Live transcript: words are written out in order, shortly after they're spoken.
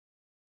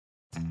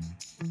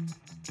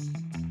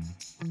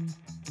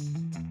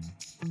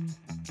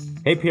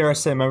Hey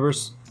PRSA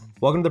members,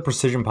 welcome to the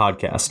Precision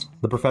Podcast,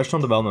 the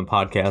professional development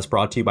podcast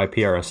brought to you by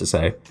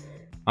PRSSA.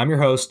 I'm your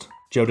host,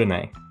 Joe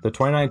Dene, the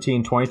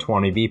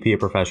 2019-2020 VP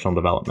of Professional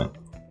Development.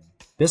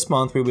 This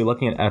month we'll be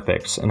looking at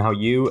ethics and how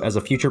you, as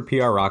a future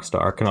PR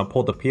rockstar, can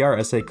uphold the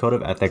PRSA Code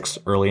of Ethics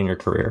early in your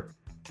career.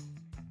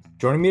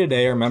 Joining me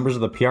today are members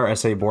of the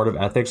PRSA Board of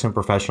Ethics and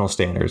Professional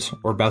Standards,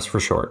 or BEPS for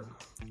short.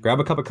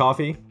 Grab a cup of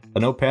coffee, a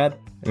notepad,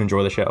 and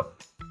enjoy the show.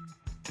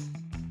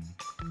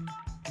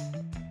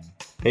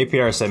 Hey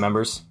PRSA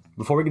members,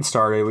 before we get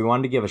started, we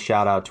wanted to give a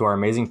shout out to our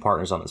amazing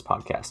partners on this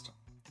podcast.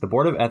 The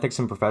Board of Ethics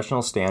and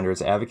Professional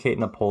Standards advocate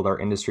and uphold our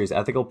industry's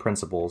ethical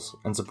principles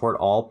and support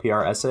all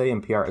PRSA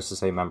and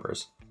PRSSA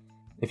members.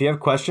 If you have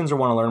questions or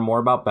want to learn more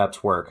about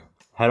BEPS work,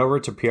 head over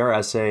to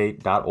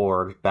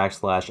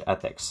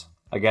prsa.org/ethics.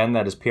 Again,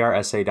 that is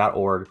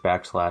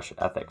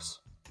prsa.org/ethics.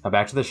 Now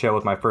back to the show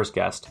with my first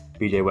guest,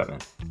 BJ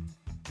Whitman.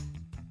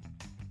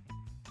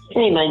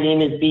 Hey, my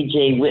name is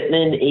BJ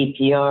Whitman,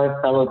 APR,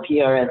 fellow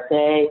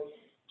PRSA,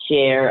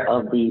 chair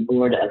of the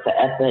Board of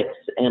Ethics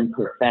and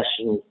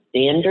Professional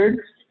Standards.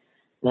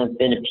 I've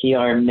been a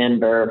PR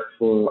member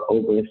for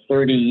over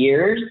 30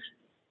 years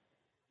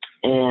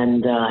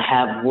and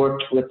have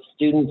worked with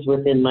students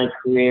within my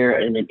career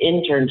in an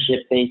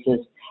internship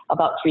basis,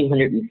 about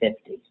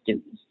 350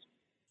 students.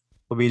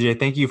 Well, BJ,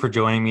 thank you for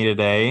joining me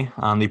today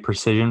on the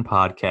Precision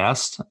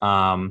Podcast.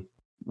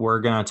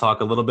 We're going to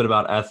talk a little bit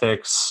about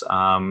ethics,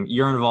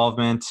 your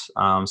involvement,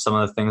 some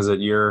of the things that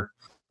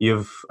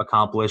you've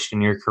accomplished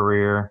in your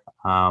career,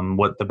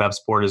 what the BEPS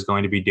board is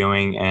going to be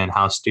doing, and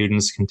how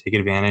students can take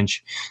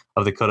advantage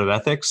of the Code of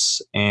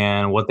Ethics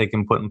and what they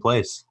can put in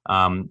place.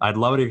 I'd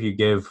love it if you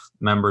give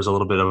members a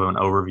little bit of an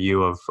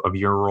overview of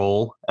your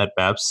role at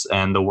BEPS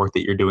and the work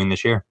that you're doing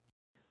this year.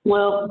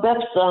 Well,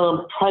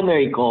 BEPS'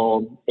 primary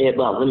goal,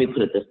 let me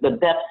put it this, but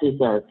BEPS is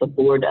the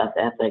Board of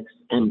Ethics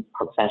and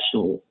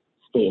Professional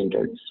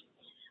Standards.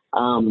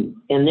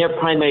 And their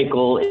primary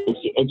goal is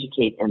to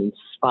educate and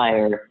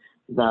inspire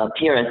the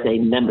PRSA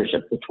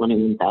membership, the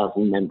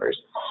 21,000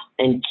 members,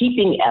 and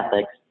keeping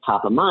ethics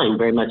top of mind,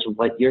 very much of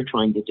what you're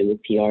trying to do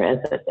with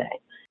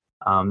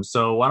PRSSA.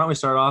 So why don't we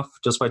start off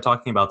just by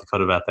talking about the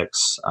Code of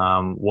Ethics?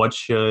 What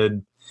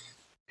should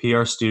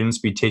PR students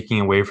be taking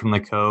away from the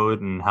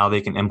code and how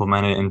they can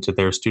implement it into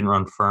their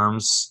student-run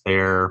firms,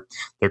 their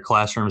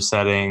classroom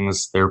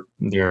settings, their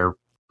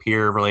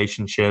peer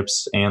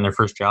relationships, and their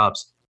first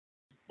jobs?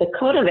 The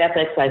Code of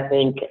Ethics, I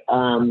think,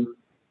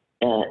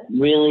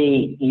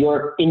 really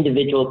your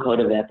individual Code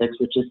of Ethics,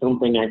 which is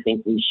something I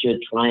think we should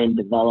try and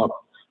develop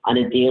on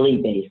a daily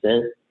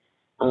basis,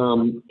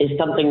 is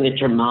something that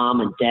your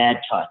mom and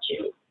dad taught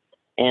you.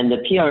 And the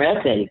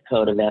PRSA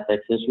Code of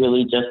Ethics is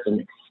really just an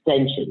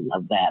extension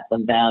of that, the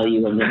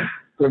value and the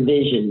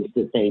provisions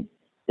that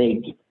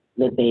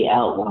they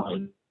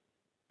outline.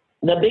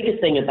 The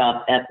biggest thing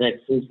about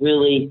ethics is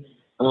really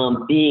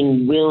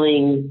being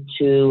willing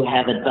to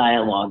have a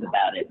dialogue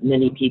about it.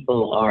 Many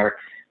people are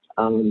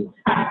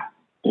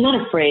not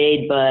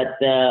afraid, but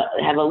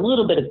have a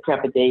little bit of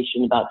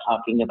trepidation about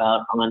talking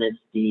about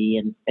honesty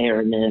and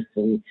fairness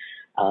and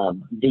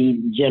the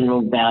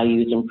general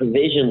values and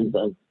provisions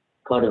of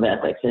Code of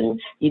Ethics. And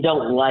you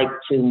don't like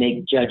to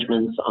make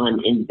judgments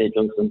on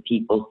individuals and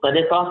people, but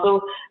it's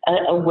also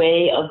a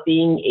way of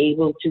being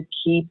able to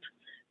keep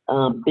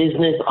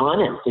business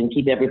honest and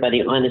keep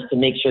everybody honest to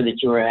make sure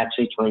that you are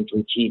actually trying to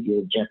achieve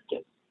your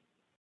objective.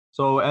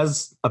 So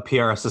as a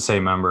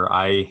PRSSA member,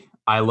 I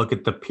look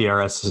at the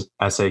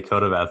PRSSA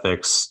Code of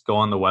Ethics, go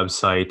on the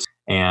website,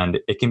 and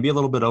it can be a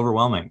little bit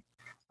overwhelming.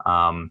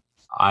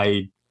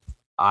 I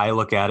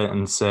look at it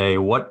and say,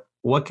 what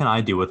can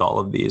I do with all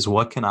of these?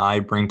 What can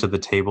I bring to the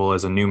table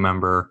as a new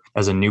member,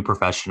 as a new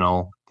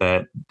professional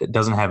that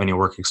doesn't have any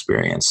work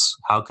experience?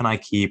 How can I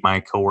keep my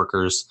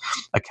coworkers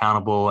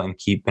accountable and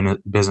keep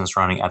business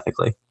running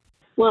ethically?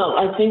 Well,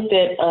 I think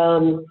that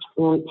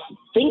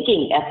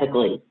thinking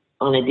ethically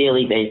on a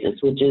daily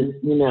basis, which is,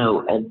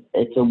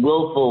 it's a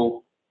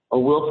willful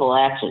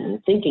action,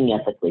 and thinking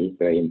ethically is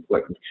very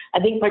important.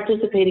 I think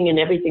participating in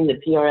everything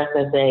that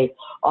PRSSA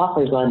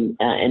offers on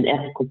in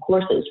ethical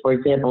courses, for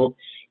example,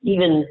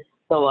 even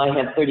though I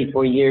have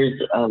 34 years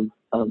of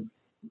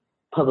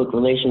public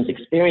relations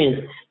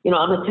experience,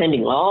 I'm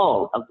attending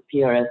all of the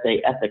PRSA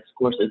ethics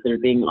courses that are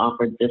being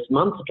offered this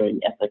month during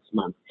Ethics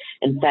Month.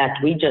 In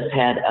fact, we just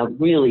had a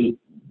really,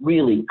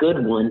 really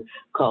good one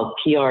called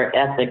PR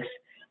Ethics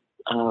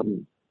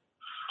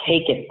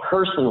Take It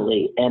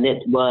Personally, and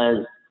it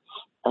was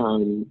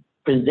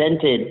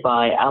presented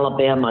by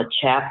Alabama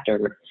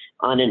chapter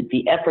on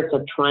the efforts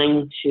of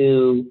trying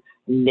to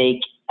make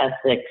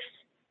ethics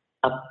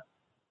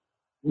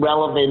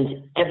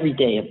relevant every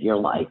day of your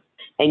life.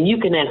 And you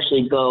can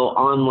actually go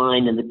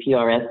online in the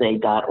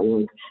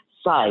prsa.org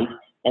site,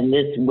 and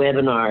this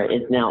webinar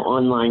is now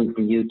online for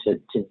you to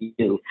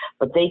view.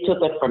 But they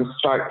took it from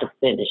start to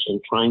finish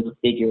in trying to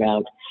figure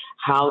out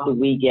how do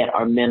we get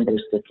our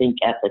members to think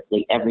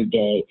ethically every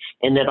day.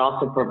 And it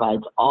also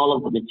provides all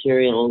of the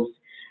materials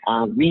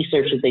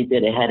research that they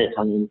did ahead of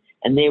time,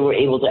 and they were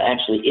able to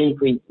actually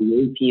increase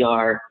the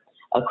APR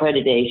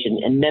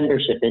accreditation and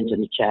membership into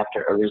the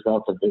chapter a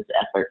result of this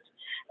effort.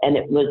 And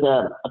it was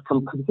a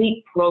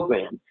complete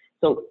program.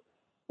 So,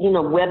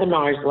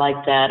 webinars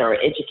like that or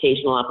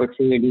educational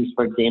opportunities,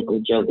 for example,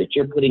 Joe, that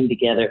you're putting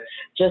together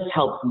just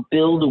helps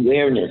build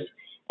awareness.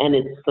 And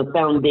it's the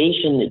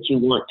foundation that you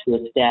want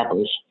to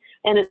establish.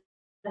 And it's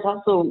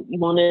also, you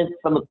want to,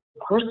 from a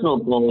personal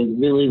goal, you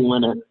really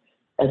want to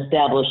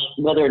establish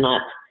whether or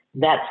not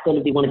that's going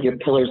to be one of your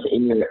pillars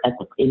in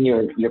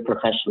your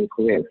professional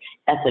career,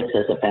 ethics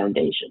as a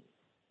foundation.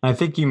 I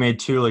think you made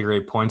two really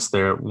great points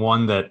there.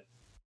 One, that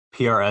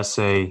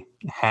PRSA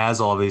has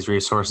all of these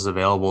resources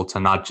available to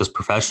not just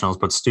professionals,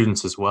 but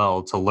students as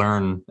well, to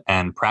learn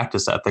and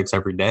practice ethics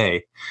every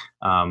day.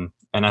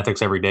 And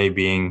ethics every day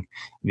being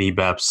the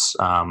BEPS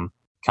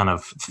kind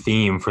of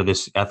theme for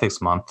this ethics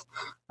month.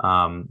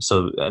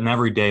 So an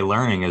everyday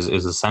learning is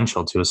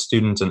essential to a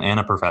student and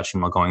a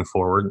professional going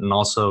forward. And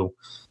also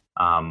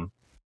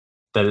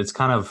that it's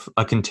kind of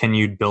a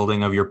continued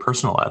building of your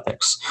personal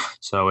ethics.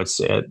 So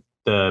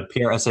the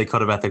PRSA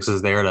Code of Ethics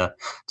is there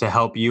to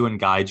help you and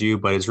guide you,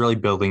 but it's really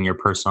building your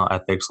personal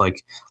ethics.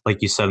 Like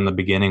you said in the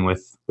beginning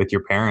with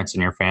your parents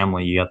and your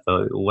family, you have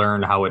to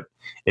learn how it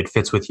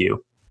fits with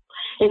you.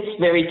 It's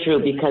very true,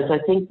 because I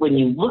think when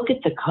you look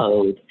at the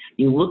code,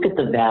 you look at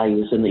the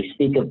values, and they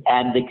speak of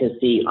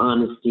advocacy,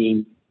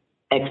 honesty,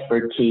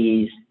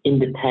 expertise,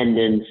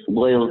 independence,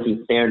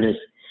 loyalty, fairness.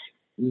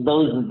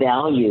 Those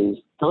values,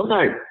 those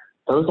aren't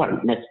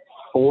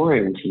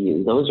foreign to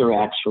you. Those are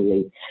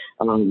actually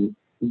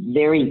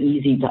very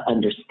easy to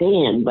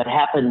understand. What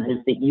happens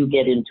is that you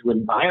get into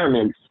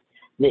environments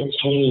that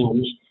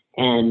change,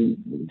 and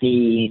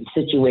the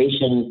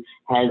situation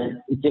has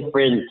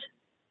different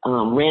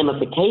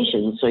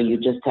ramifications. So you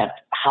just have,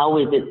 how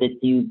is it that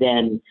you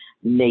then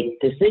make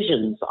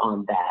decisions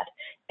on that?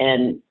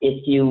 And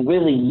if you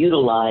really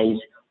utilize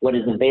what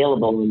is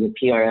available on the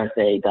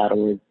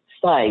prsa.org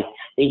site,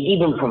 they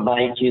even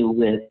provide you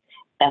with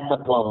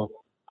ethical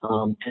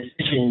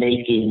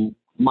decision-making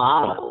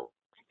models.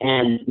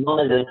 And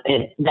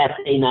that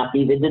may not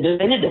be the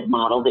definitive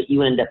model that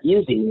you end up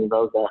using,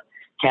 although the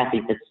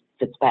Kathy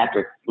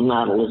Fitzpatrick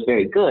model is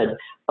very good.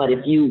 But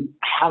if you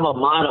have a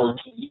model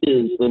to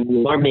use when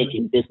you are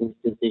making business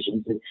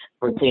decisions, and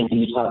for example,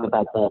 you talk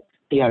about the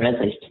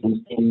PRSA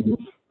students in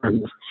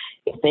firms,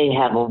 if they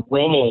have a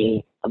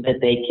way that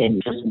they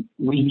can just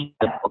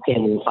recap, okay,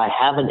 well, if I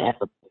have an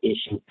ethical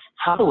issue,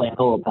 how do I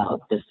go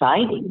about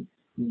deciding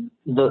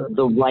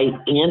the right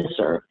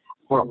answer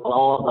for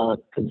all the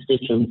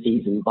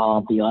constituencies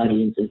involved, the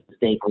audiences, the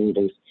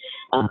stakeholders?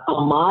 A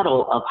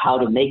model of how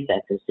to make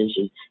that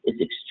decision is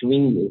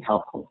extremely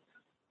helpful,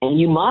 and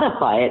you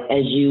modify it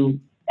as you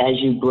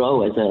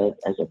grow as a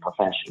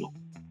professional.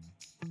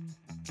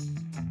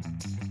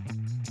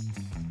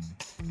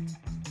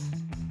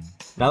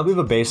 Now that we have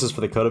a basis for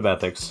the Code of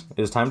Ethics,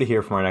 it is time to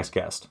hear from our next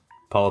guest,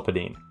 Paula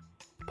Padin.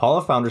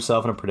 Paula found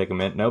herself in a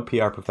predicament no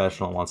PR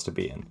professional wants to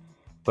be in,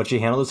 but she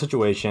handled the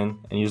situation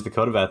and used the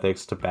Code of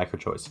Ethics to back her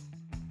choice.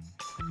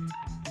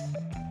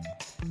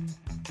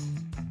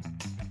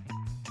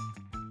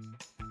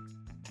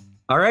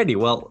 Alrighty,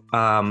 well,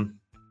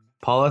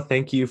 Paula,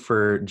 thank you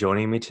for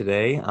joining me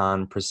today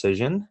on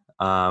Precision.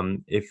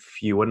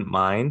 If you wouldn't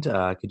mind,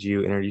 could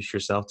you introduce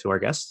yourself to our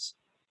guests?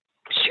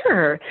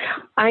 Sure.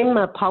 I'm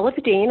Paula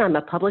Padin. I'm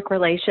a public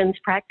relations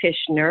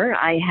practitioner.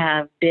 I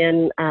have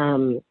been,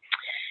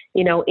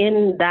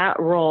 in that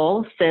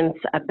role since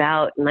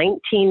about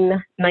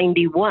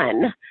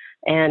 1991,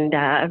 and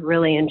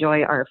really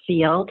enjoy our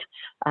field.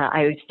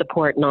 I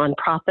support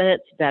nonprofits,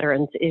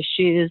 veterans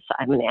issues.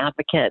 I'm an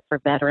advocate for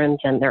veterans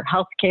and their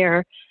health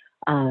care.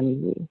 I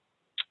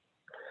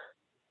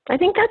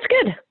think that's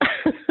good.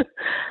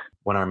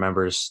 When our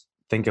members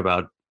think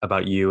about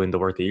you and the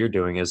work that you're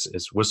doing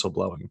is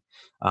whistleblowing.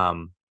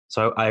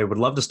 So I would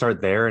love to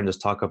start there and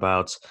just talk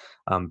about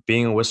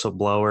being a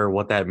whistleblower,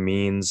 what that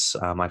means.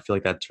 I feel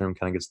like that term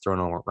kind of gets thrown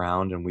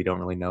around and we don't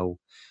really know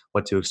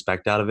what to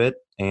expect out of it,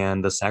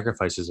 and the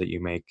sacrifices that you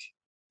make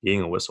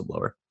being a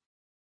whistleblower.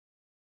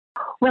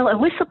 Well, a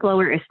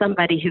whistleblower is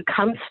somebody who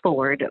comes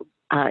forward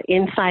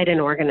inside an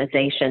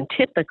organization,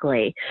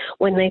 typically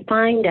when they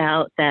find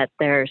out that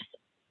there's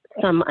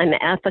some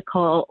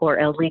unethical or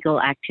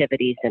illegal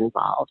activities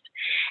involved.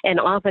 And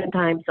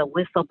oftentimes a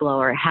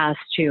whistleblower has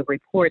to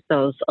report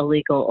those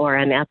illegal or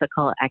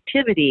unethical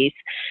activities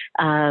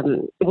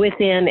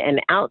within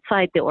and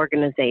outside the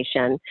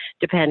organization,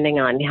 depending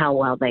on how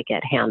well they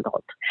get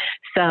handled.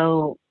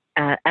 So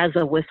as a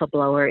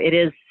whistleblower,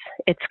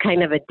 it's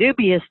kind of a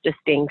dubious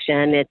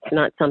distinction. It's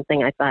not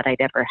something I thought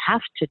I'd ever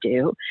have to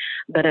do,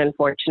 but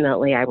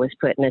unfortunately I was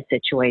put in a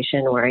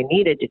situation where I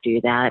needed to do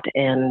that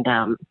and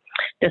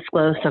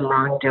disclose some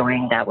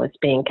wrongdoing that was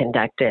being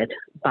conducted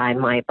by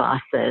my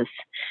bosses.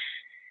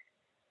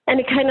 And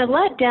it kind of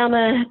led down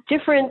a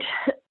different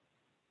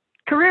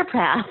career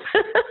path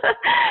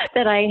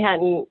that I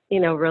hadn't,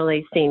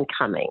 really seen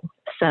coming.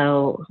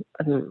 So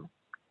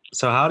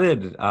how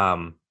did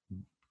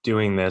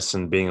doing this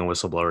and being a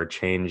whistleblower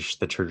change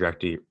the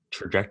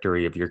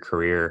trajectory of your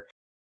career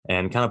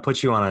and kind of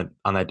put you on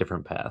that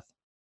different path?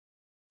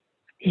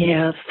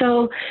 Yeah,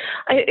 so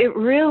it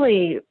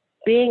really,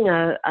 being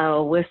a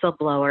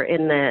whistleblower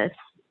in the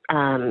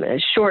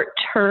short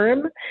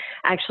term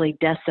actually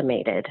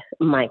decimated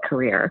my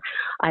career.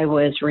 I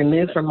was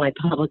removed from my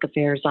public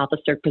affairs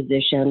officer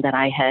position that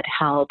I had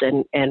held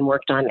and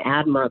worked on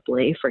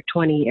admirably for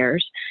 20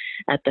 years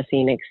at the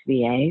Phoenix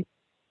VA.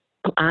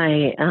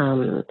 I,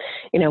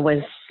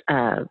 was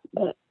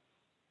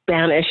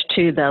banished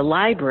to the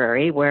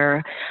library,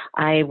 where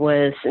I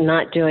was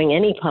not doing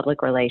any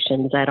public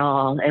relations at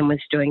all and was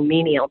doing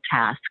menial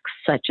tasks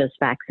such as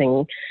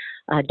faxing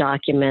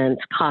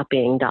documents,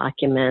 copying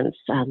documents,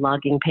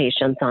 logging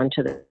patients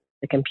onto the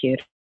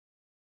computer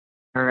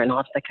and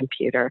off the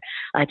computer,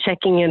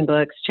 checking in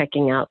books,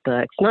 checking out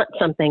books, not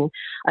something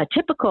a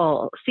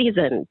typical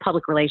seasoned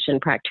public relation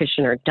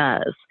practitioner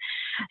does.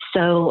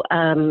 So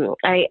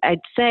I'd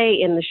say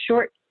in the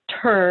short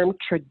term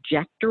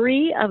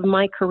trajectory of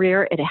my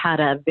career, it had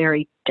a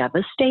very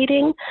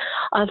devastating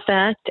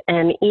effect.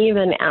 And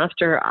even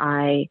after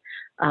I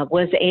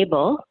was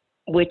able,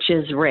 which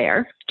is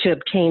rare, to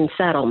obtain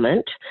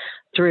settlement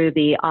through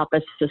the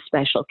Office of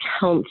Special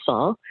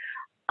Counsel,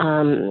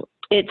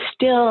 it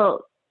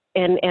still,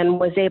 and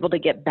was able to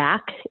get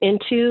back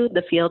into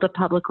the field of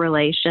public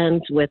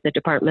relations with the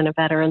Department of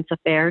Veterans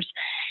Affairs,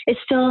 it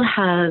still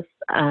has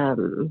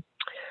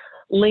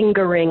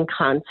lingering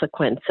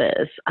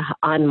consequences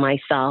on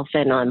myself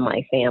and on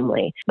my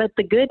family. But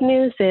the good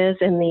news is,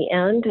 in the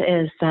end,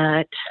 is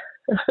that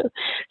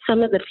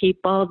some of the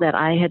people that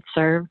I had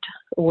served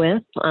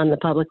with on the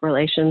Public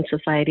Relations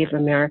Society of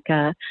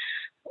America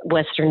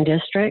Western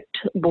District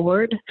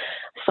Board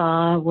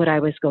saw what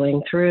I was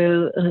going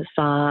through,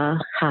 saw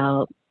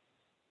how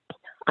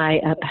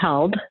I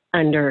upheld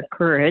under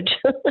courage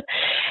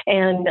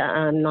and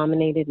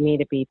nominated me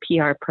to be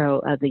PR Pro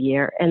of the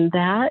Year. And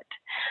that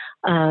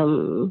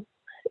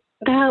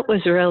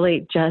was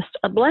really just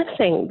a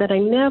blessing that I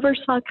never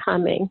saw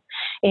coming.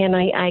 And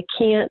I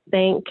can't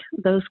thank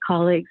those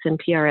colleagues in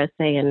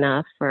PRSA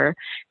enough for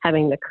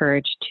having the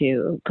courage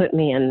to put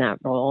me in that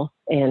role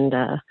and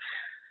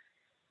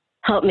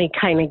help me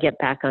kind of get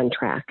back on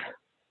track.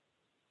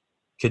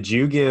 Could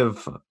you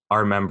give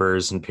our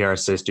members and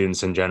PRSA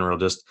students in general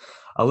just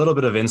a little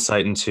bit of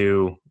insight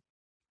into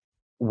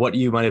what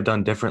you might have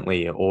done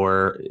differently,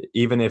 or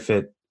even if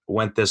it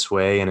went this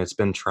way and it's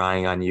been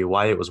trying on you,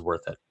 why it was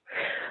worth it?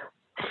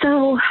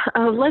 So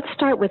let's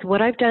start with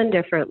what I've done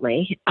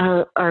differently,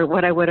 or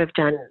what I would have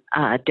done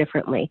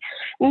differently.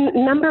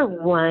 Number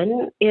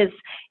one is,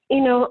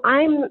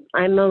 I'm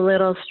a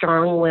little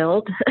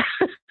strong-willed.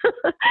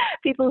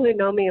 People who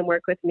know me and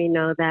work with me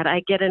know that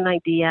I get an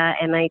idea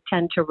and I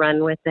tend to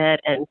run with it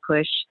and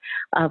push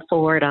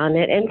forward on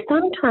it. And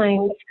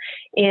sometimes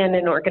in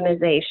an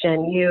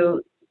organization,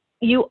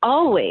 you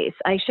always,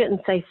 I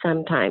shouldn't say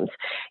sometimes,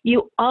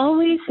 you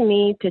always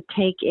need to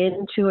take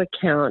into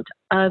account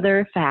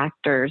other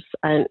factors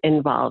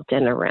involved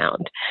and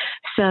around.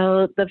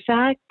 So the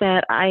fact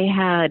that I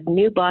had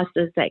new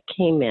bosses that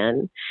came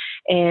in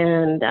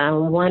and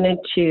wanted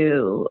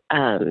to,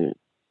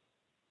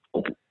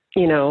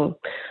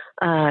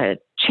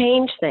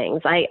 change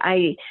things.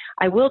 I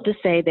will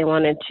just say they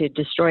wanted to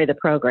destroy the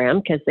program,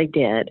 because they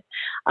did.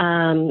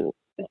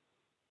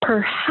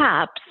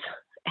 Perhaps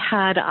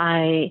had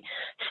I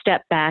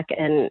stepped back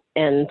and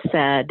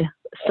said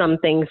some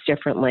things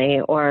differently,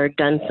 or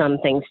done some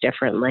things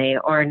differently,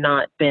 or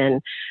not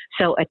been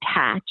so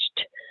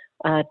attached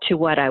to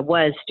what I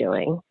was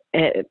doing,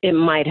 it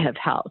might have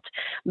helped.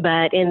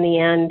 But in the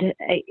end,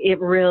 it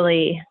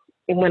really,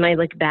 when I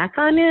look back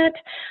on it,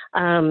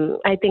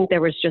 I think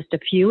there was just a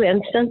few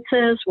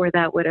instances where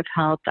that would have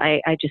helped.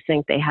 I just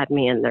think they had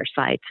me in their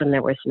sights and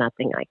there was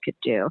nothing I could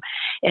do.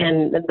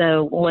 And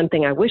the one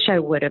thing I wish I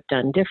would have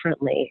done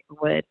differently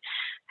would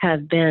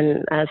have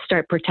been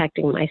start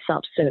protecting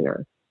myself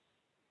sooner.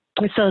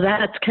 So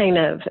that's kind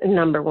of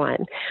number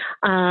one.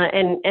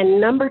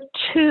 And number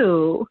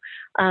two,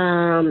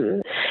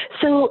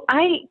 so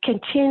I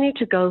continue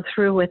to go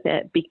through with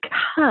it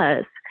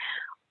because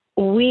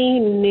we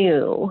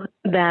knew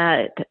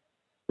that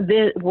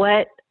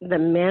what the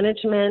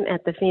management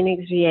at the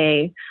Phoenix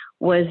VA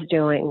was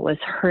doing was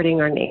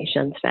hurting our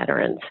nation's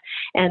veterans.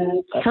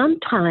 And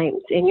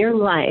sometimes in your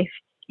life,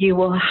 you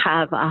will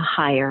have a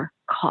higher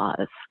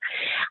cause.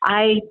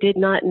 I did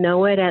not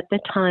know it at the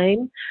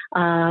time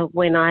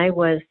when I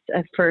was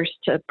first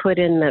put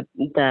in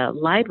the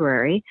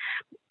library.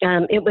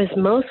 It was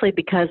mostly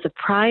because of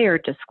prior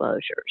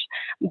disclosures.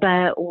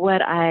 But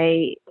what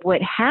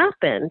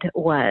happened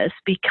was,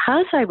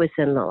 because I was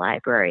in the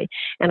library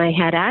and I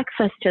had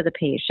access to the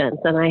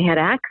patients and I had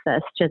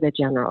access to the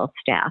general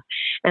staff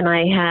and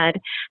I had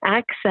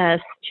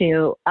access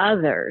to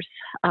others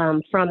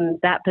from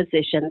that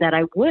position that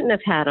I wouldn't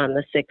have had on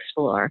the 6th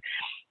floor,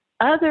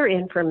 other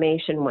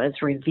information was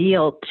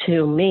revealed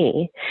to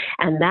me,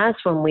 and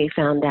that's when we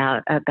found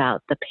out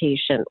about the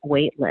patient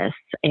wait lists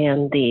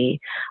and the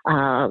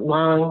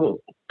long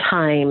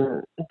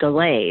time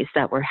delays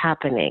that were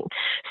happening.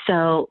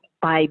 So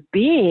by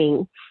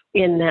being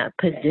in that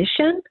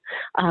position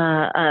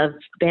of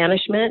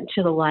banishment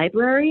to the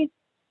library,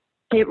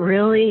 it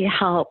really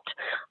helped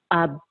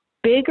a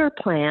bigger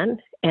plan.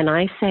 And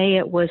I say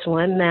it was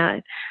one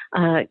that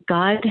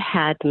God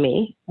had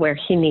me where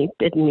he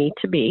needed me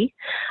to be,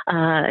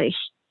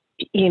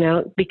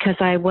 because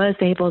I was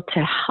able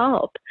to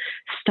help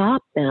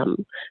stop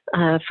them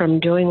from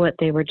doing what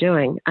they were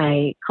doing.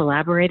 I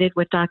collaborated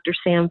with Dr.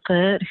 Sam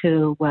Foote,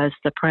 who was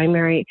the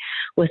primary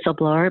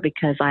whistleblower,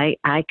 because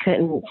I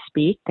couldn't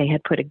speak. They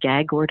had put a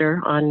gag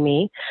order on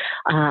me.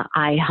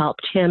 I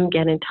helped him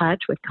get in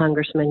touch with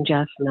Congressman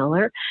Jeff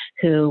Miller,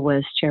 who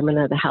was chairman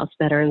of the House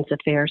Veterans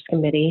Affairs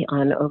Committee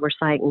on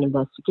Oversight and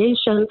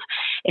Investigations,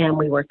 and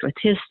we worked with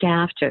his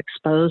staff to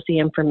expose the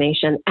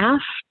information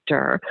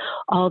after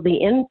all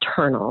the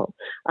internal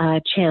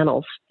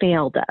channels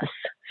failed us.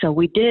 So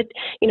we did,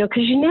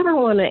 because you never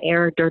want to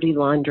air dirty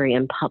laundry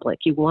in public.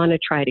 You want to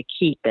try to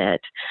keep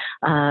it.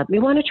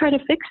 You want to try to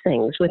fix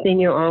things within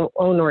your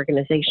own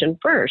organization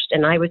first.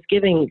 And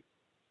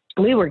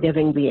we were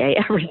giving VA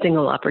every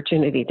single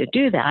opportunity to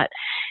do that,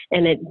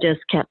 and it just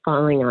kept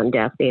falling on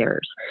deaf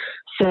ears.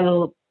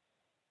 So,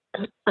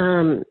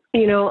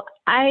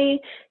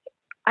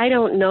 I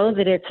don't know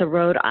that it's a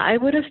road I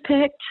would have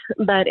picked,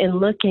 but in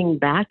looking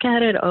back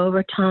at it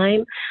over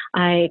time,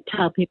 I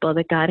tell people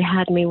that God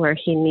had me where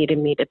he needed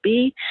me to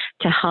be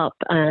to help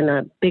on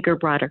a bigger,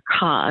 broader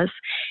cause.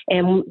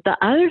 And the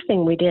other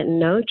thing we didn't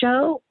know,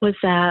 Joe, was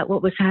that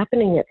what was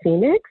happening at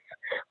Phoenix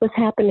was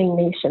happening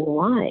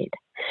nationwide.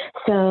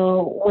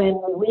 So when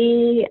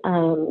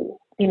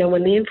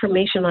when the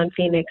information on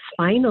Phoenix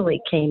finally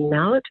came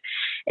out,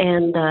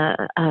 and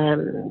the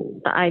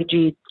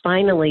IG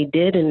finally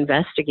did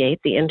investigate,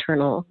 the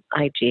internal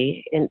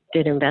IG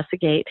did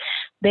investigate,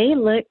 they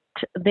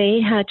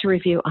had to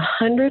review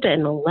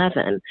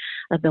 111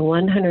 of the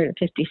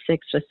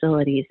 156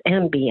 facilities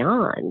and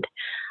beyond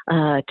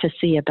to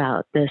see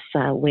about this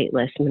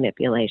waitlist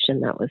manipulation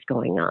that was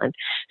going on.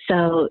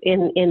 So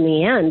in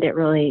the end, it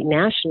really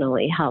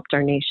nationally helped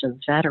our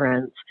nation's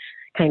veterans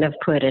kind of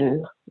put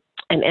an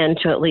end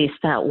to at least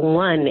that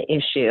one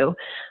issue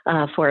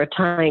for a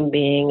time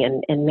being,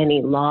 and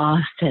many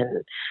laws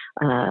and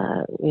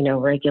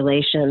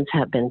regulations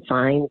have been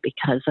signed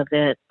because of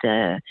it.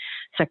 The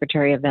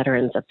Secretary of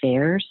Veterans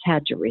Affairs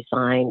had to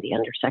resign. The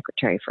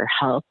Undersecretary for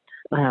Health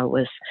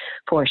was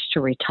forced to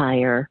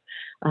retire.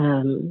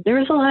 There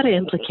was a lot of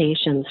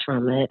implications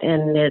from it,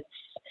 and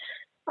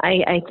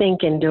I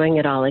think in doing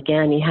it all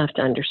again, you have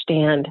to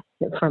understand,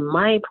 from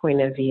my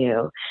point of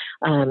view,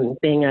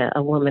 being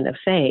a woman of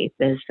faith,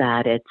 is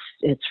that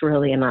it's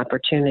really an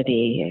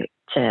opportunity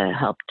to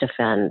help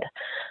defend,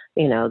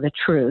 the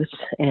truth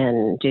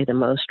and do the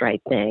most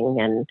right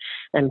thing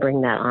and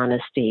bring that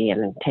honesty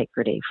and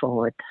integrity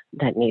forward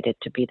that needed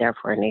to be there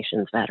for our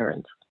nation's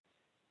veterans.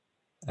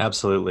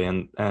 Absolutely.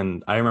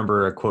 And I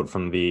remember a quote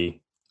from the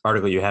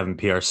article you have in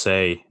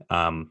PRSA.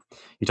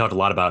 You talked a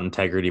lot about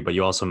integrity, but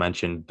you also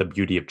mentioned the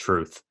beauty of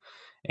truth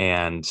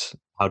and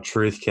how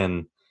truth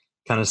can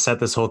kind of set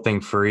this whole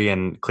thing free.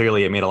 And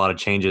clearly it made a lot of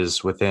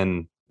changes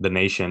within the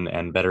nation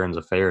and Veterans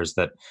Affairs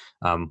that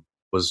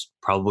was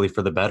probably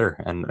for the better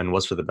and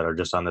was for the better,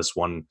 just on this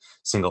one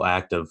single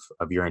act of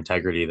your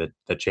integrity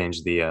that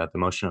changed the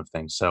motion of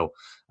things. So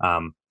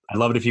I'd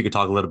love it if you could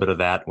talk a little bit of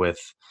that with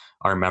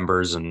our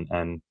members and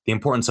the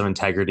importance of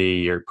integrity,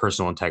 your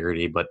personal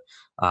integrity, but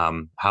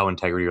how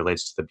integrity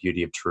relates to the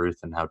beauty of truth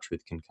and how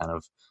truth can kind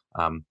of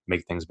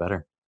make things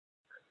better.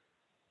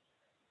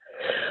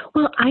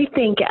 Well, I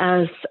think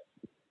as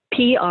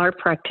PR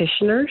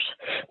practitioners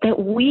that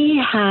we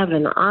have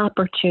an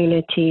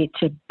opportunity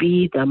to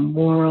be the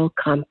moral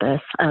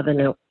compass of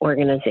an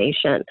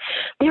organization.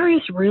 There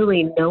is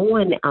really no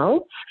one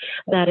else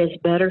that is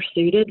better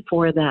suited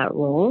for that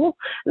role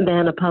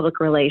than a public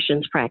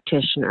relations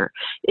practitioner.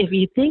 If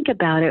you think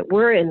about it,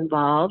 we're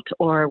involved,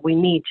 or we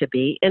need to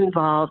be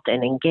involved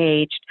and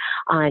engaged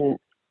on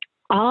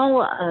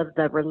all of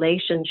the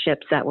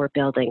relationships that we're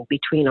building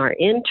between our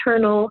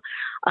internal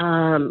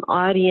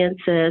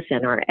audiences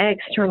and our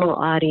external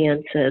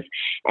audiences.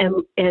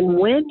 And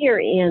when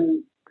you're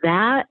in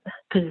that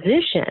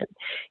position,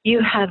 you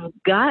have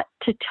got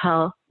to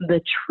tell the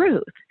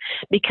truth,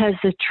 because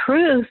the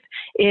truth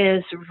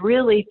is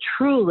really,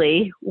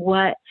 truly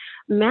what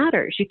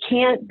matters. You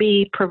can't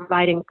be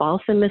providing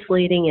false and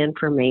misleading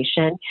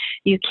information.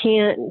 You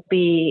can't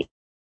be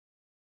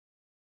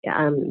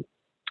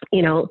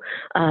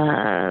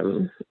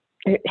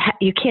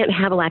you can't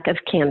have a lack of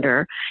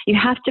candor. You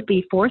have to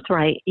be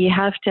forthright. You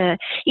have to,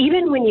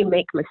 even when you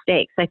make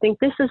mistakes, I think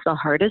this is the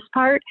hardest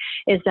part,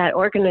 is that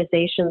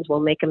organizations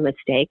will make a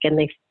mistake and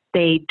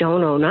they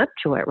don't own up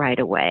to it right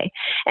away.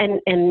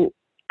 And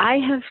I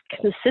have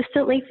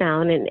consistently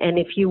found, and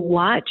if you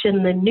watch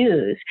in the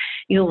news,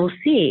 you will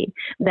see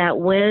that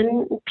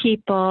when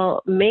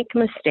people make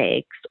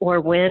mistakes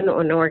or when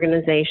an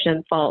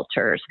organization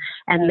falters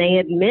and they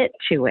admit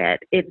to it,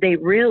 they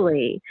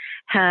really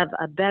have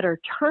a better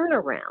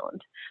turnaround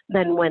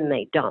than when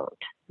they don't.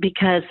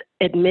 Because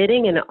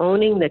admitting and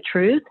owning the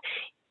truth,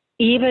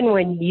 even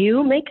when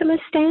you make a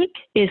mistake,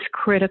 is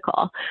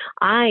critical.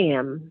 I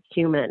am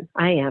human.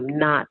 I am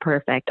not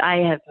perfect. I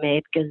have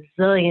made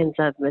gazillions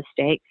of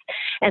mistakes,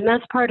 and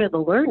that's part of the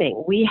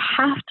learning. We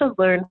have to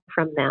learn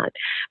from that.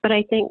 But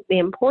I think the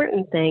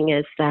important thing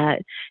is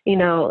that,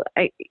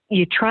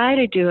 you try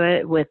to do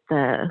it with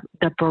the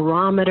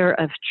barometer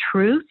of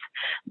truth,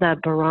 the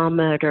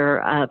barometer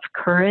of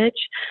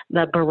courage,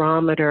 the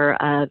barometer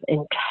of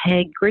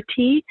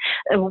integrity,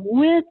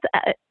 with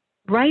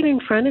right in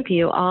front of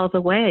you all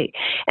the way.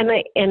 And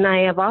I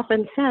have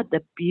often said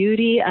the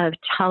beauty of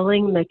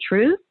telling the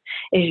truth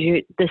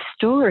is the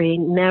story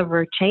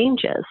never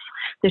changes.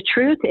 The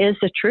truth is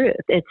the truth.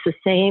 It's the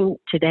same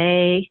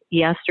today,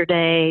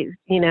 yesterday,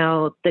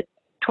 the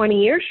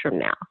 20 years from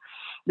now.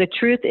 The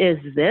truth is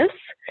this,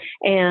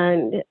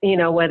 and,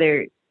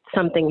 whether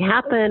something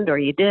happened or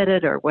you did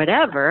it or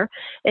whatever,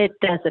 it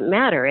doesn't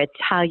matter. It's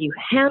how you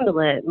handle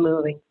it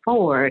moving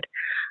forward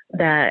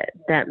that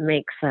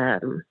makes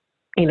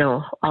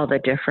all the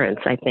difference,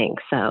 I think.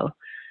 So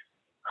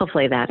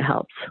hopefully that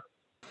helps.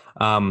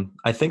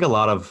 I think a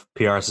lot of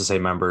PRSSA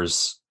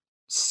members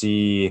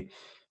see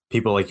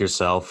people like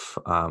yourself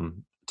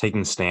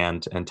taking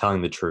stand and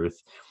telling the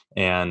truth,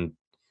 and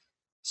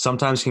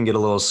sometimes can get a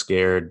little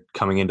scared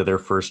coming into their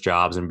first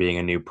jobs and being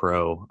a new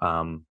pro.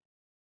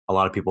 A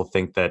lot of people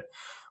think that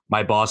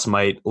my boss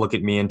might look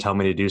at me and tell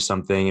me to do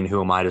something, and who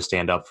am I to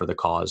stand up for the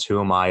cause? Who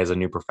am I as a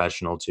new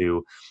professional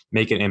to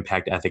make an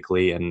impact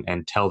ethically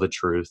and tell the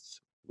truth,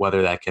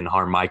 whether that can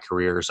harm my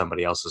career or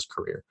somebody else's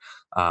career?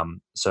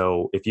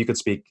 So if you could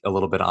speak a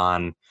little bit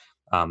on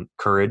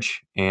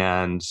courage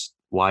and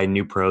why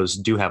new pros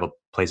do have a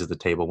place at the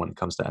table when it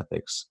comes to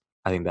ethics,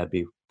 I think that'd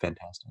be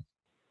fantastic.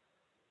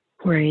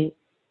 Right.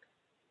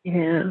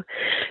 Yeah.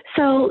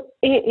 So,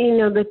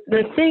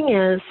 the thing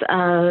is,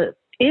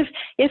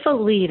 if a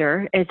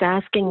leader is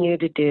asking you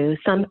to do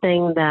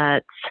something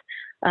that's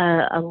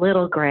a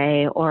little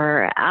gray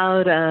or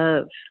out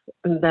of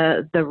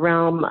the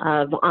realm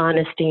of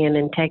honesty and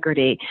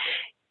integrity,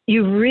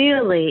 you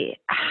really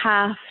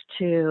have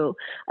to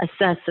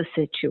assess the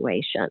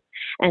situation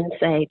and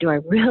say,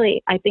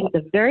 I think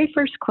the very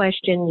first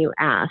question you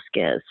ask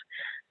is,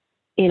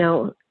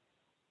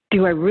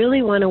 do I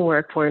really want to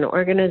work for an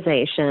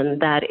organization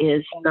that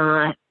is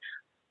not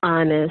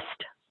honest,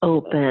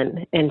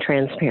 open, and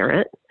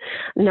transparent?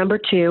 Number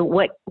two,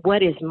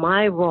 what is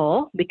my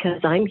role? Because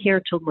I'm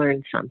here to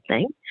learn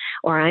something,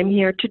 or I'm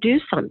here to do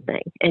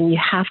something. And you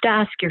have to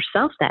ask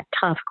yourself that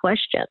tough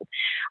question.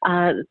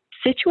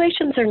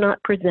 Situations are not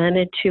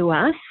presented to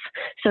us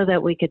so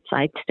that we could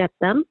sidestep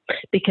them,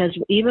 because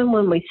even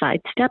when we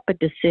sidestep a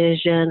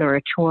decision or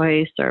a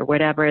choice or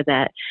whatever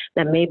that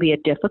may be a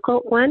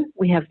difficult one,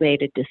 we have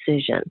made a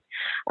decision.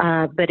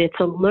 But it's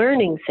a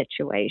learning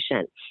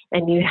situation,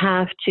 and you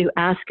have to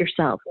ask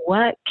yourself,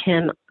 what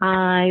can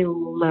I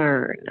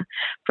learn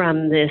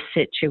from this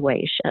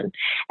situation?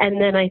 And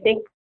then I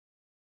think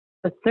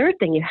the third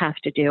thing you have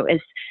to do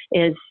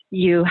is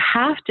you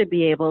have to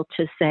be able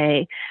to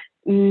say,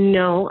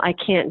 no, I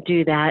can't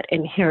do that,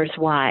 and here's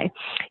why.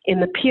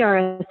 In the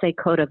PRSA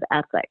Code of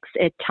Ethics,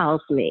 it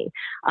tells me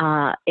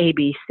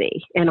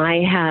ABC, and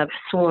I have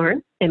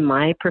sworn in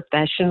my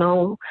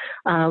professional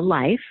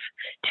life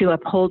to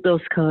uphold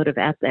those code of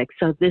ethics.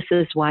 So this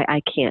is why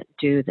I can't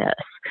do this.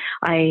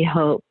 I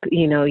hope,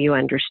 you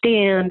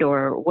understand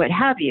or what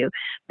have you,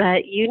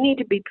 but you need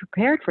to be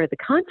prepared for the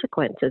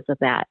consequences of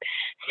that.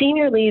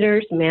 Senior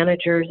leaders,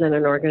 managers in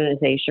an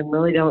organization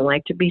really don't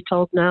like to be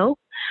told no.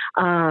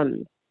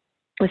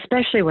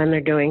 Especially when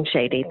they're doing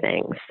shady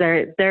things.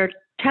 They're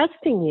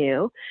testing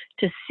you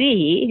to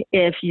see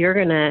if you're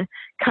going to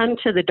come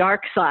to the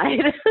dark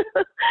side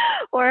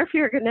or if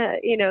you're going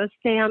to,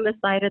 stay on the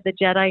side of the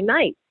Jedi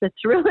Knights.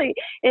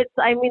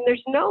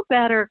 There's no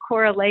better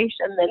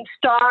correlation than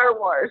Star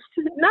Wars.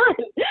 None.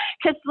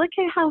 Because look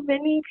at how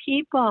many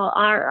people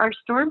are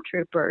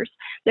stormtroopers.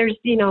 There's,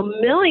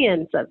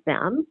 millions of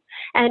them.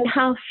 And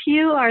how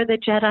few are the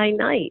Jedi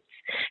Knights?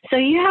 So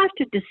you have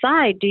to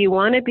decide, do you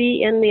want to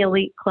be in the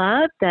elite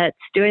club that's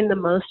doing the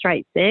most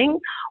right thing?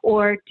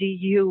 Or do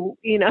you,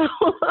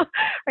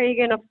 are you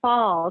going to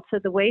fall to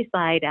the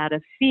wayside out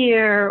of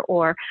fear,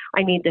 or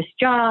I need this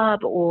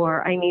job,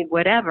 or I need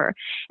whatever?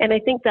 And I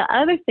think the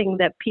other thing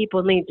that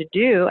people need to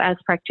do as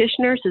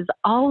practitioners is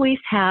always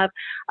have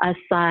a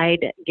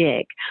side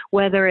gig,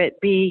 whether it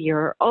be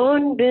your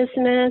own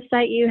business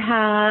that you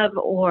have,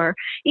 or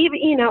even,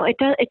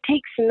 it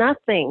takes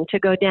nothing to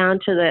go down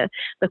to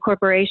the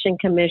corporation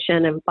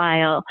commission and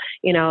file,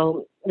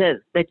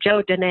 the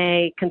Joe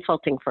Dene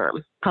consulting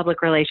firm,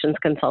 public relations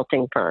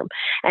consulting firm.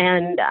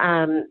 And,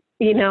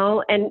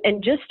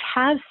 and just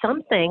have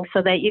something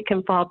so that you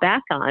can fall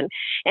back on,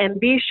 and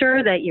be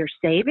sure that you're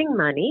saving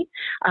money.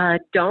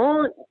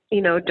 Don't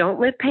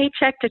live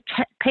paycheck to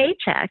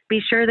paycheck. Be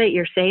sure that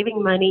you're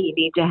saving money. You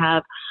need to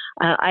have,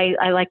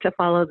 I like to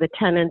follow the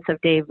tenets of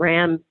Dave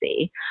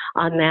Ramsey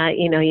on that.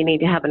 You need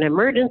to have an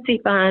emergency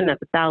fund of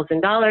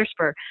 $1,000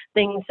 for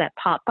things that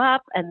pop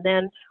up. And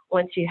then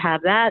once you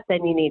have that,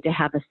 then you need to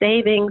have a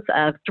savings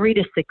of 3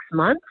 to 6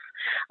 months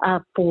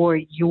for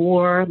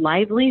your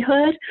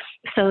livelihood,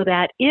 so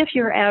that if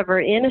you're ever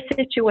in a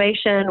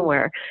situation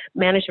where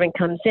management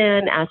comes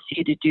in, asks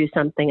you to do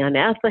something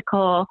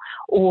unethical,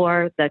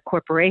 or the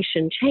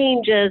corporation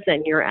changes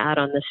and you're out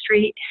on the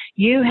street,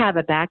 you have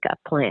a backup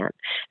plan.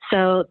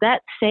 So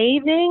that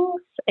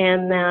savings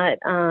and that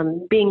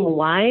being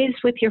wise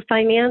with your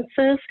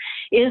finances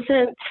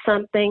isn't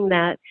something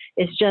that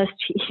is just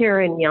here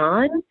and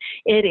yon.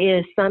 It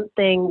is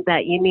something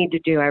that you need to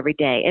do every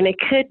day. And it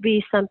could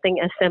be something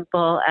as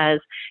simple as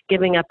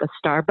giving up a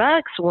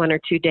Starbucks 1 or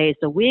 2 days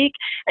a week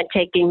and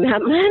taking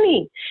that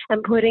money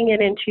and putting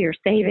it into your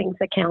savings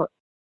account.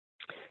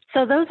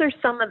 So those are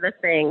some of the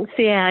things.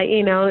 Yeah,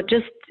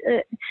 just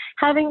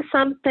having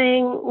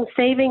something,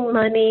 saving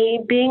money,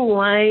 being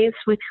wise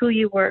with who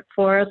you work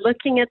for,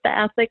 looking at the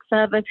ethics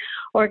of an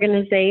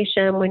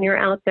organization when you're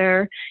out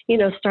there,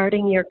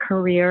 starting your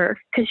career,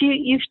 because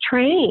you've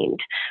trained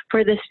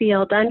for this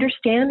field,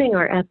 understanding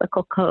our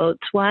ethical codes,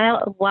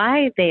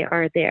 why they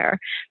are there.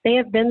 They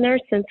have been there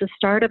since the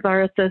start of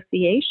our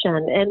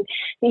association. And,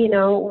 we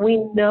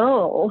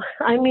know,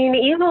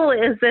 evil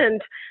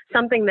isn't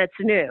something that's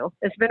new.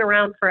 It's been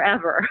around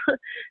forever.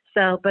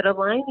 But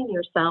aligning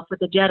yourself with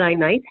the Jedi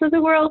Knights of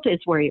the world is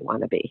where you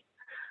want to be.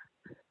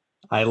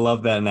 I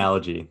love that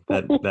analogy.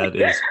 That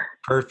is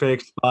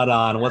perfect, spot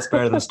on. What's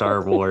better than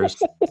Star Wars?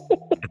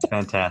 It's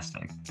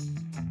fantastic.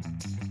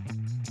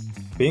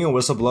 Being a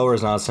whistleblower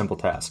is not a simple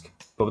task,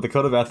 but with a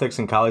code of ethics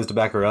and colleagues to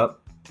back her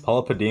up,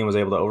 Paula Padin was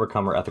able to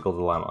overcome her ethical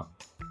dilemma.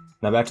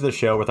 Now back to the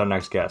show with our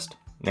next guest,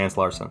 Nance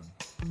Larson.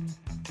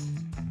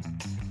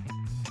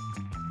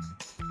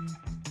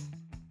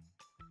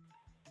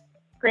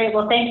 Great.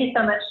 Well, thank you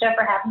so much, Jeff,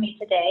 for having me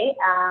today.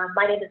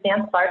 My name is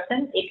Nance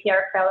Larson,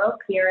 APR Fellow,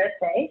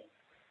 PRSA.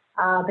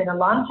 I've been a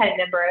longtime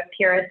member of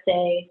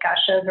PRSA,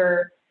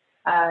 over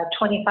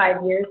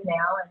 25 years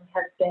now, and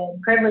have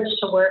been privileged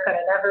to work on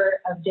a number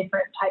of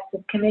different types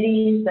of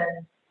committees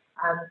and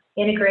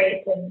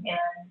integrate and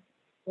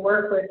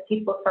work with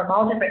people from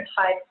all different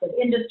types of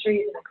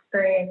industries and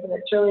experience. And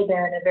it's really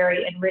been a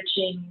very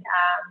enriching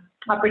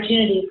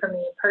opportunity for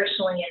me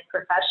personally and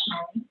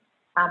professionally.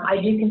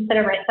 I do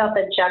consider myself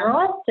a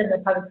generalist in the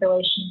public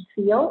relations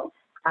field.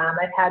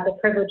 I've had the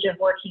privilege of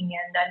working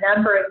in a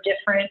number of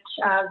different,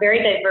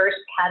 very diverse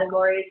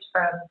categories,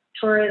 from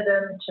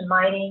tourism to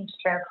mining to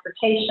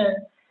transportation.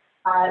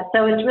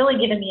 So it's really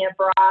given me a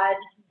broad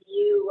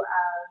view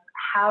of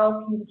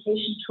how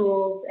communication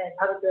tools and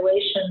public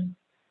relations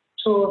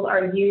tools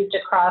are used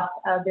across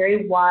a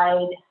very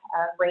wide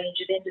range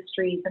of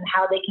industries, and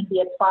how they can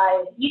be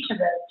applied in each of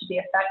those to be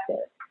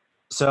effective.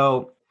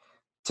 So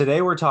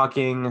today we're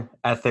talking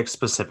ethics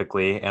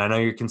specifically, and I know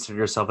you consider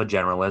yourself a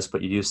generalist,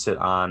 but you do sit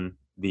on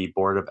the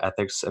Board of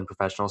Ethics and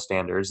Professional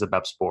Standards, the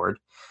BEPS board.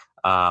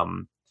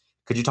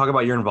 Could you talk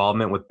about your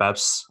involvement with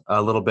BEPS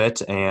a little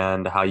bit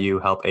and how you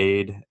help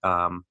aid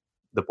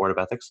the Board of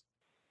Ethics?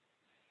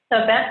 So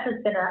BEPS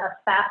has been a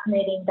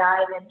fascinating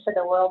dive into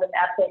the world of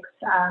ethics.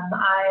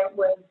 I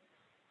was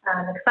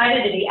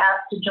excited to be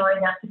asked to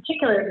join that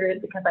particular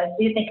group because I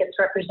do think it's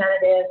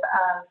representative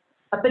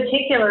of a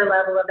particular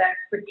level of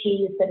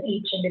expertise that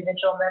each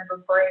individual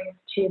member brings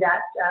to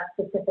that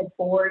specific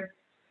board.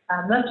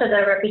 Most of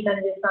the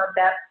representatives on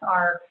BEPS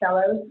are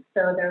fellows,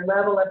 so their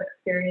level of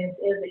experience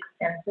is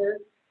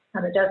extensive.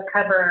 It does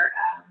cover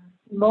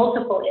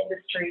multiple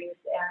industries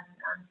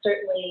and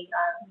certainly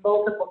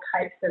multiple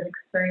types of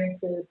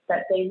experiences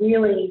that they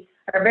really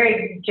are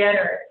very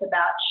generous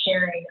about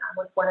sharing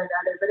with one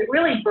another. But it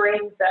really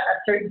brings a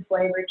certain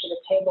flavor to the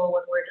table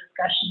when we're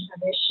discussing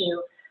an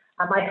issue.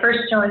 I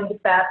first joined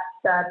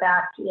BEPS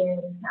back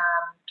in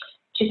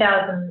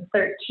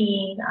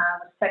 2013,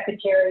 was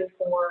secretary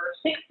for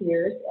 6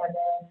 years, and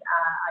then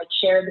I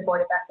chaired the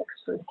Board of Ethics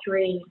for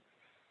 3.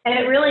 And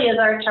it really is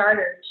our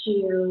charter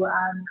to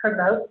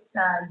promote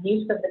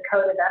use of the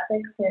Code of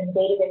Ethics in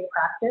day-to-day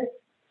practice.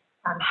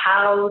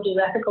 How do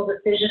ethical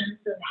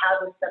decisions and how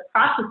does the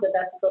process of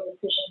ethical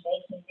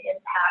decision-making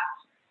impact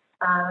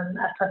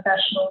a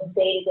professional's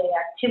day-to-day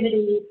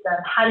activities?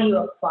 How do you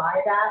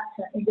apply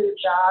that into the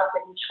job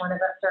that each one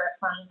of us are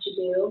assigned to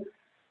do?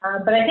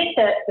 But I think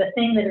that the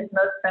thing that is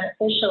most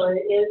beneficial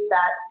is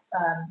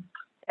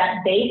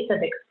that base of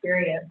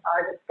experience.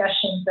 Our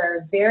discussions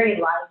are very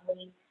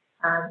lively.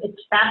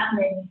 It's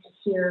fascinating to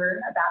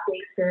hear about the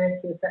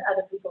experiences that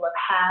other people have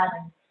had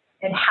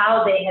and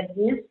how they have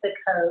used the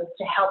code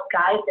to help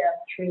guide them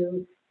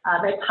through,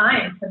 at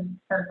times, some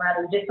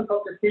rather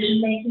difficult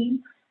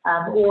decision-making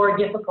or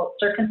difficult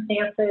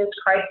circumstances,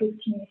 crisis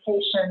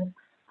communication.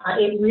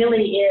 It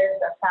really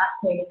is a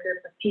fascinating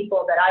group of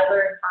people that I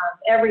learn from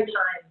every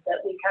time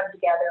that we come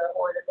together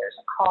or that there's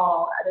a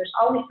call. There's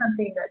always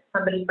something that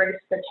somebody brings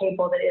to the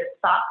table that is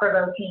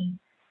thought-provoking,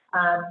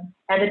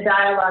 and the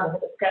dialogue and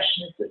the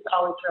discussion is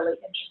always really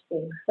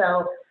interesting.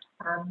 So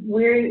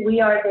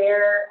we are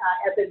there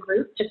as a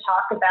group to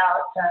talk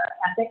about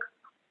ethics,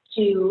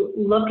 to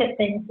look at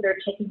things that are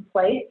taking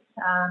place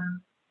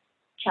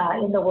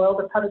in the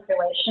world of public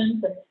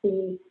relations and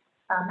see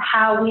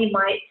how we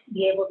might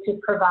be able to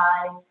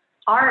provide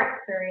our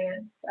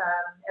experience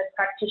as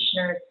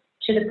practitioners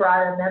to the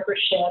broader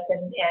membership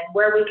and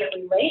where we can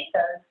relate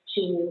those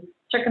to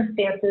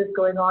circumstances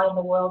going on in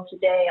the world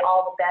today,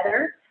 all the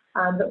better.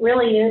 But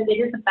really, it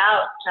is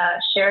about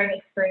sharing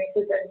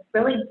experiences and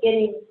really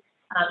getting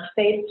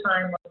face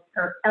time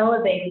or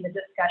elevating the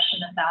discussion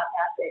about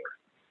ethics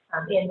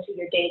into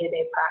your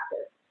day-to-day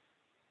practice.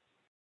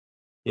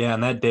 Yeah,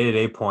 and that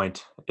day-to-day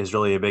point is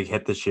really a big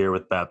hit this year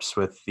with BEPS,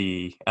 with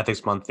the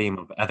Ethics Month theme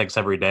of Ethics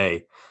Every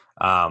Day,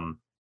 kind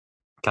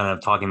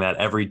of talking that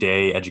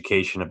everyday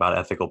education about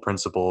ethical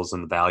principles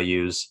and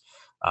values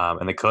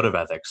and the code of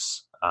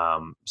ethics.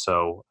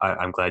 So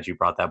I'm glad you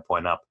brought that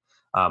point up.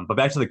 But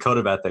back to the code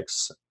of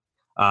ethics.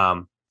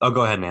 Go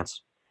ahead,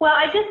 Nance. Well,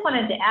 I just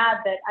wanted to add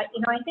that I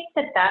think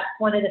that that's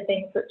one of the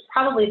things that's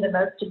probably the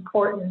most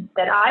important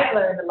that I've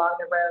learned along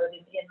the road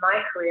in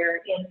my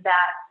career, in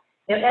that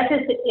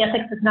ethics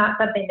is not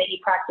something that you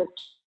practice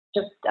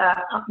just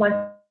once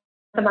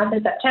a month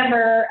in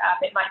September.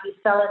 It might be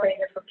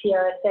celebrated for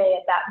PRSA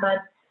at that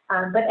month.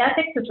 But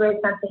ethics is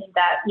really something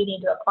that you need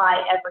to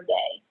apply every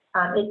day.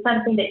 It's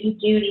something that you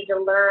do need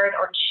to learn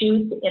or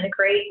choose to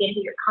integrate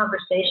into your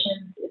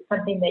conversations. It's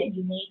something that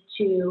you need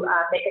to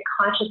make a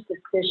conscious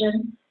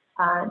decision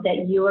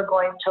that you are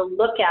going to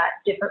look at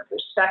different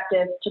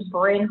perspectives to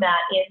bring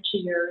that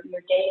into your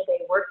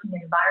day-to-day working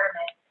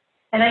environment.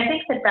 And I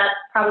think that that's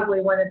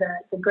probably one of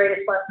the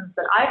greatest lessons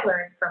that I've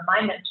learned from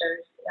my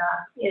mentors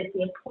is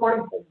the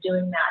importance of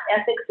doing that.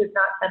 Ethics is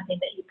not something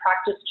that you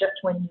practice just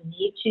when you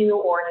need to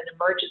or in an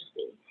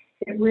emergency.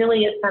 It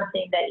really is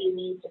something that you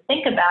need to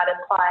think about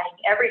applying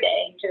every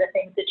day to the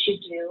things that you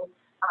do,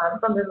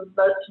 from the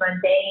most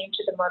mundane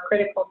to the more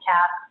critical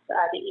tasks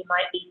that you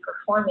might be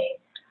performing.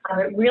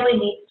 It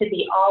really needs to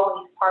be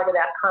always part of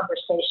that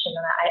conversation.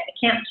 And I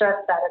can't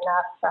stress that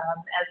enough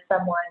as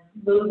someone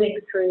moving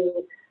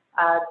through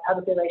the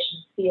public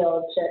relations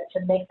field to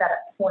make that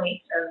a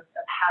point of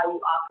how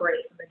you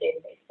operate from a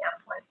day-to-day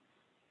standpoint.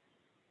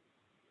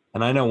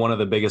 And I know one of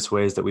the biggest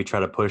ways that we try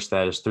to push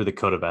that is through the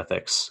code of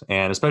ethics,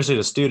 and especially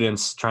to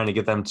students, trying to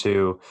get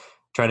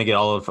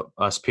all of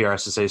us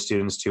PRSSA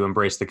students to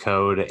embrace the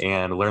code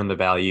and learn the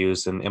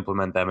values and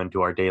implement them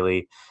into our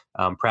daily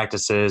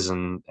practices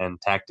and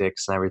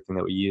tactics and everything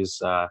that we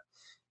use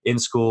in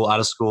school, out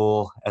of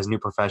school, as new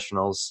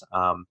professionals.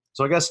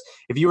 So I guess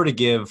if you were to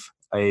give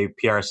a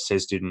PRSSA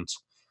student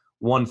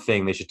one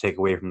thing they should take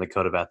away from the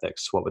code of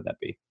ethics, what would that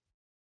be?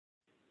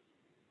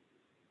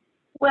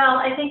 Well,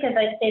 I think, as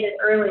I stated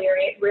earlier,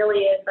 it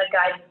really is a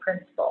guiding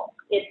principle.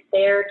 It's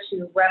there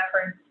to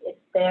reference. It's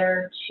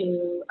there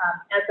to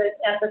as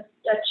a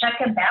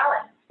check and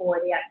balance for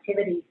the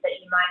activities that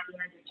you might be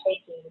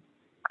undertaking.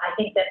 I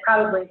think that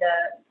probably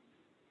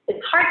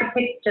it's hard to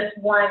pick just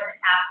one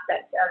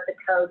aspect of the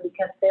code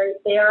because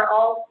they are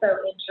all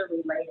so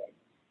interrelated.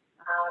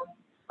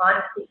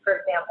 Honesty,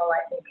 for example,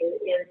 I think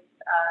is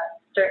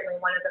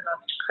certainly one of the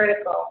most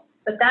critical,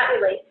 but that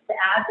relates to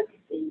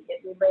advocacy.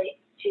 It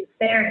relates to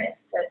fairness.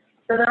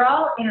 So they're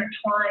all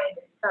intertwined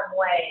in some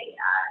way.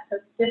 So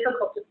it's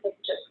difficult to pick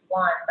just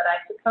one, but I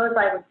suppose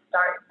I would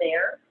start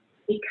there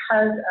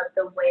because of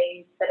the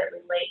ways that it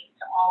relates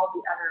to all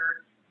the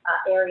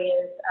other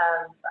areas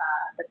of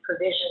the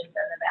provisions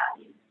and the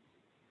values.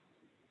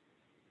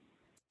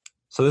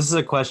 So this is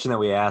a question that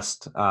we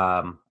asked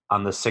on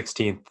the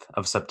 16th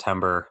of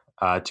September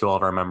to all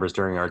of our members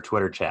during our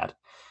Twitter chat,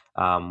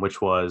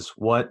 which was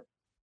what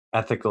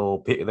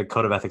the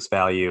code of ethics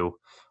value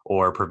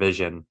or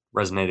provision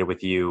resonated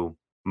with you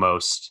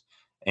most,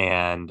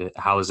 and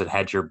how has it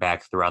had your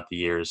back throughout the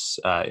years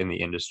in the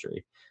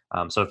industry?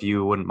 So if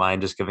you wouldn't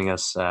mind just giving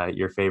us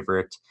your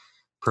favorite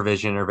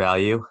provision or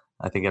value,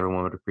 I think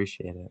everyone would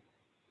appreciate it.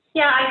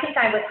 Yeah, I think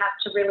I would have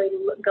to really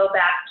go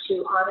back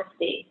to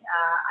honesty.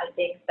 I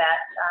think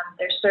that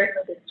there's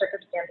certainly been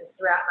circumstances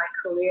throughout my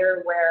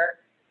career where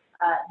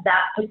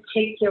that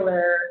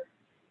particular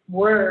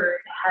word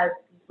has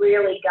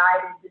really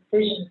guided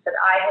decisions that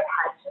I have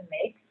had to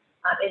make,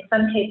 in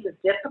some cases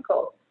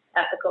difficult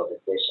ethical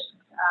decisions,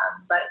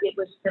 but it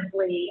was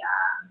simply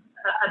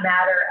a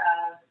matter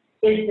of,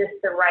 is this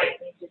the right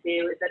thing to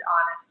do? Is it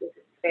honest? Is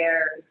it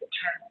fair? Is it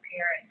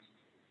transparent?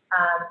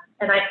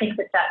 And I think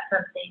that that's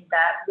something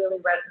that really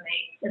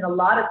resonates in a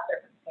lot of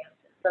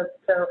circumstances.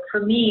 So for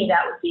me,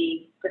 that would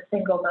be the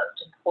single most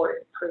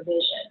important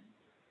provision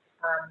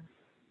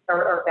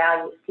or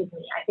value, excuse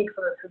me. I think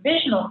from a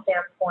provisional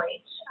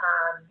standpoint,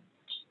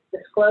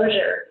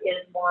 disclosure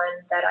is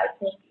one that I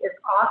think is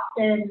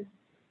often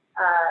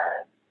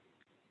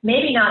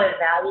maybe not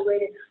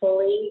evaluated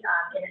fully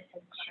in its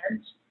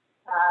intent.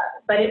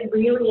 But it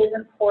really is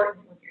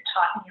important when you're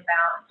talking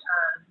about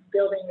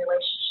building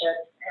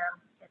relationships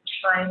and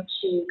trying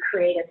to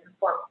create an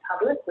informed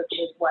public, which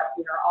is what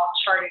we are all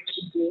chartered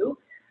to do.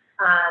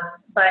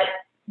 But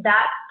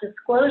that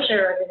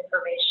disclosure of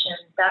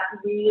information, that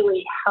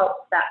really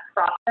helps that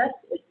process.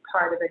 It's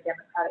part of a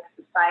democratic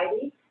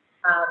society.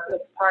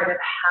 It's part of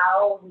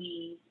how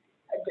we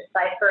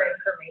decipher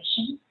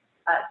information.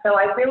 So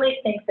I really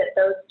think that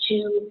those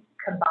two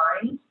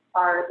combined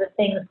are the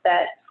things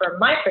that, from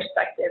my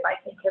perspective, I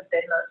think have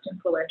been most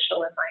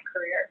influential in my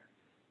career.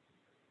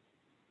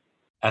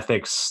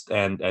 Ethics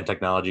and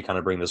technology kind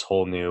of bring this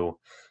whole new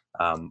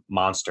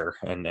monster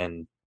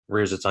and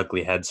rears its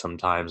ugly head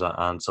sometimes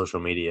on social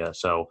media.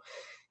 So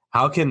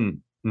how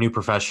can new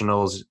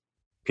professionals,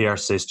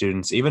 PRSA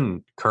students,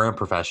 even current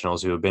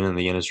professionals who have been in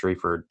the industry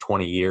for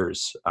 20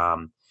 years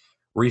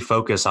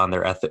refocus on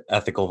their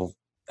ethical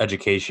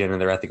education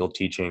and their ethical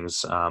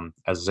teachings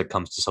as it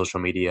comes to social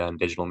media and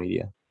digital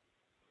media?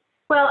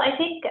 Well, I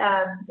think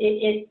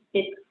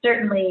it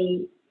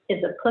certainly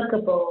is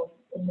applicable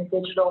in the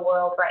digital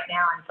world right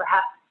now, and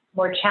perhaps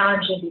more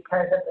challenging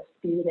because of the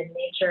speed and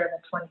nature of the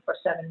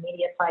 24/7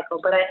 media cycle.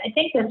 But I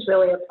think this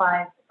really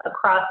applies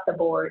across the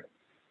board.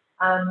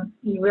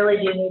 You really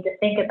do need to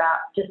think about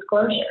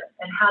disclosure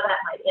and how that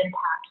might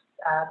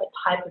impact the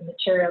type of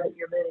material that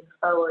you're moving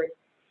forward.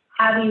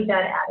 Have you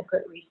done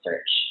adequate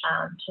research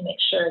to make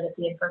sure that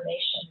the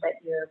information that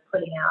you're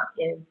putting out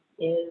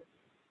is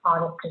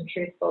honest and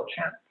truthful,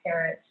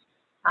 transparent,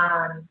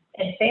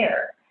 and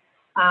fair?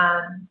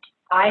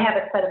 I have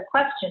a set of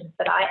questions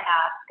that I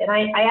ask, and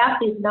I ask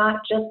these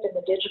not just in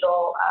the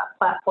digital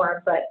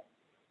platform, but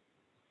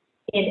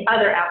in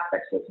other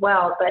aspects as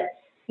well. But,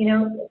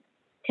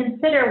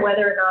 consider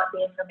whether or not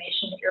the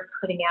information that you're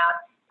putting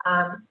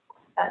out,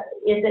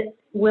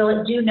 will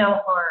it do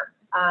no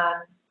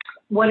harm?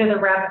 What are the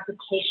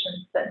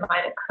ramifications that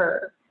might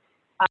occur?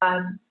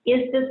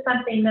 Is this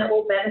something that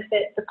will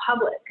benefit the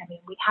public? I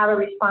mean, we have a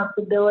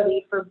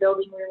responsibility for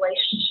building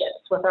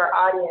relationships with our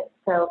audience.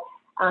 So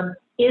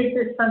is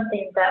this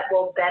something that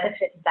will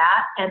benefit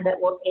that and that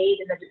will aid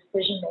in the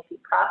decision-making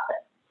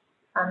process?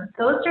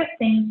 Those are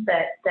things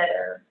that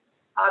are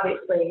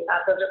obviously,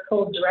 those are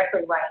pulled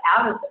directly right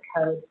out of the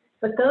code,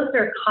 but those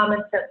are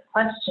common sense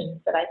questions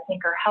that I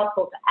think are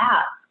helpful to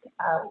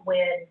ask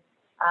when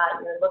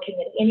you're looking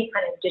at any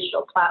kind of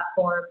digital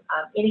platform,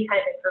 any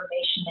kind of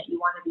information that you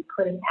want to be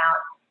putting out.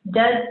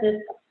 Does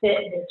this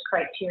fit this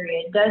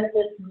criteria? Does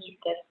this meet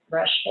this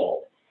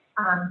threshold?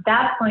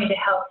 That's going to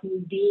help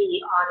you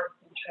be honest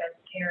and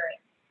transparent.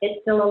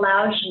 It still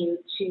allows you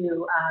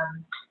to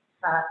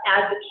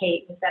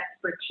advocate with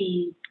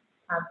expertise,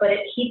 but it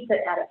keeps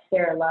it at a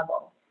fair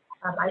level.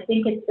 I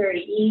think it's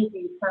very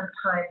easy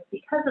sometimes,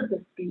 because of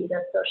the speed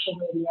of social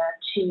media,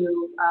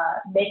 to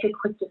make a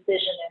quick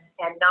decision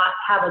and not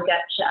have a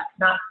gut check,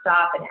 not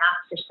stop and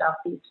ask yourself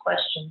these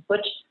questions,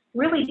 which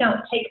really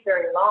don't take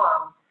very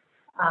long.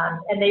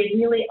 And they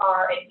really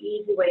are an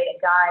easy way to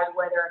guide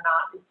whether or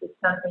not this is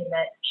something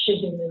that should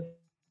be moved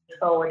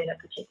forward in a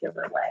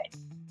particular way.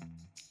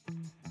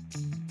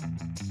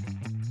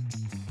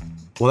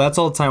 Well, that's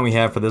all the time we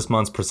have for this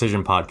month's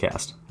Precision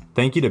Podcast.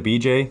 Thank you to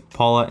BJ,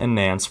 Paula, and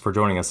Nance for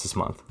joining us this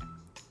month.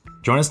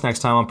 Join us next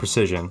time on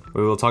Precision,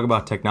 where we will talk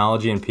about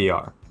technology and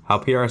PR, how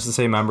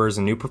PRSSA members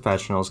and new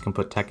professionals can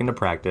put tech into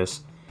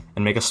practice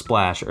and make a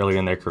splash early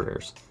in their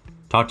careers.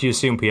 Talk to you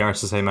soon,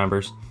 PRSSA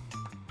members.